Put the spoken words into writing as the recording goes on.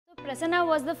Prasanna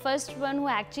was the first one who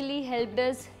actually helped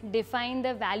us define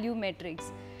the value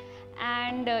metrics.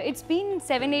 And it's been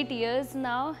 7-8 years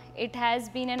now. It has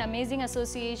been an amazing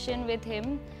association with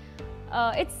him.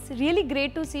 It's really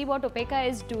great to see what Upekkha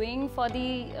is doing for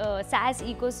the SaaS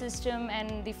ecosystem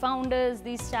and the founders,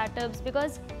 these startups,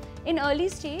 because in early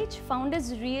stage,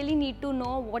 founders really need to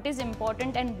know what is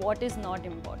important and what is not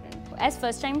important. As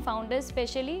first-time founders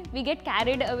especially, we get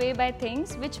carried away by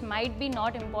things which might be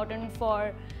not important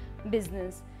for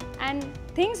business, and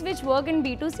things which work in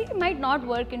B2C might not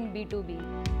work in B2B.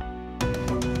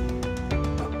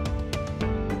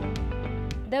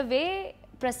 The way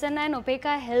Prasanna and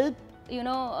Upekkha help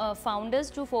founders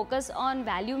to focus on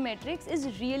value metrics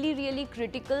is really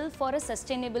critical for a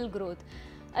sustainable growth.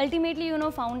 Ultimately,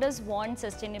 founders want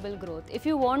sustainable growth. If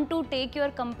you want to take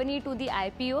your company to the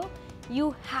IPO,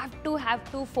 you have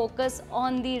to focus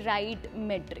on the right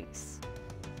metrics.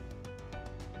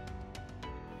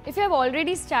 If you have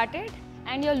already started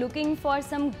and you're looking for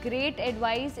some great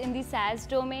advice in the SaaS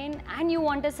domain and you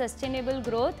want a sustainable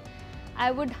growth, I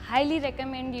would highly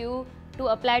recommend you to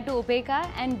apply to Upekkha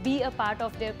and be a part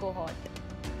of their cohort.